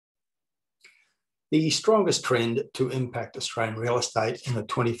The strongest trend to impact Australian real estate in the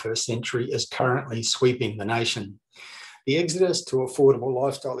 21st century is currently sweeping the nation. The exodus to affordable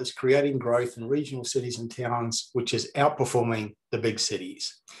lifestyle is creating growth in regional cities and towns, which is outperforming the big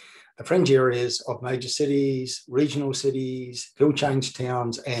cities. The fringe areas of major cities, regional cities, hill change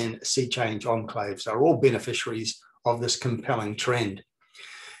towns, and sea change enclaves are all beneficiaries of this compelling trend.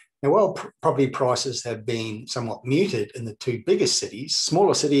 Now, while property prices have been somewhat muted in the two biggest cities,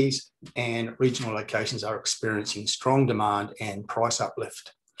 smaller cities and regional locations are experiencing strong demand and price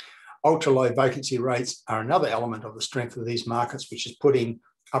uplift. Ultra-low vacancy rates are another element of the strength of these markets, which is putting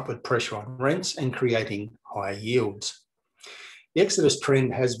upward pressure on rents and creating higher yields. The exodus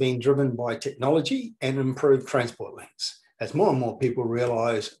trend has been driven by technology and improved transport links, as more and more people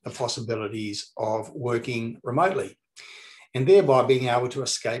realise the possibilities of working remotely, and thereby being able to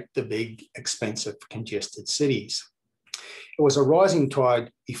escape the big, expensive, congested cities. It was a rising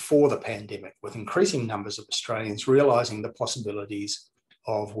tide before the pandemic, with increasing numbers of Australians realising the possibilities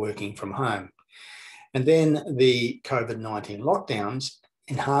of working from home. And then the COVID-19 lockdowns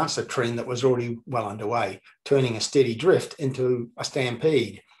enhanced a trend that was already well underway, turning a steady drift into a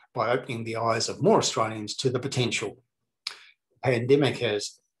stampede by opening the eyes of more Australians to the potential. The pandemic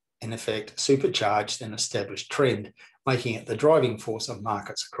has, in effect, supercharged an established trend, making it the driving force of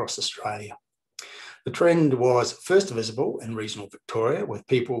markets across Australia. The trend was first visible in regional Victoria, with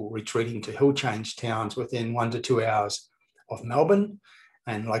people retreating to hill change towns within 1 to 2 hours of Melbourne,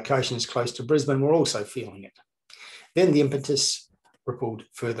 and locations close to Brisbane were also feeling it. Then the impetus rippled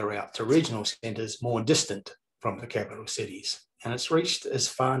further out to regional centres more distant from the capital cities, and it's reached as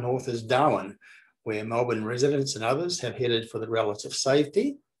far north as Darwin, where Melbourne residents and others have headed for the relative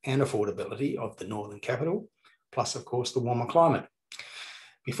safety and affordability of the northern capital, plus, of course, the warmer climate.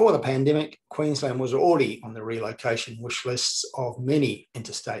 Before the pandemic, Queensland was already on the relocation wish lists of many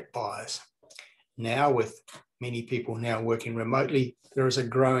interstate buyers. Now, with many people now working remotely, there is a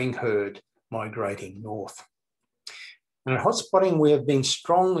growing herd migrating north. And at Hotspotting, we have been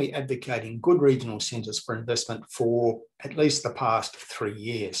strongly advocating good regional centres for investment for at least the past 3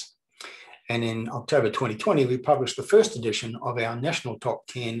 years. And in October 2020, we published the first edition of our National Top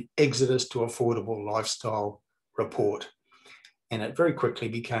 10 Exodus to Affordable Lifestyle report. And it very quickly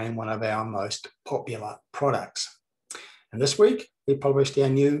became one of our most popular products. And this week, we published our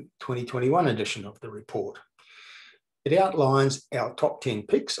new 2021 edition of the report. It outlines our top 10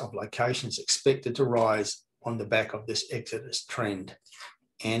 picks of locations expected to rise on the back of this exodus trend.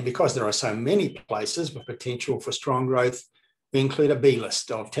 And because there are so many places with potential for strong growth, we include a B list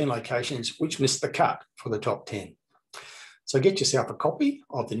of 10 locations which missed the cut for the top 10. So get yourself a copy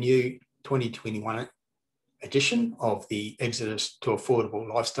of the new 2021 edition of the Exodus to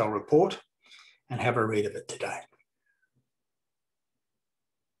Affordable Lifestyle report and have a read of it today.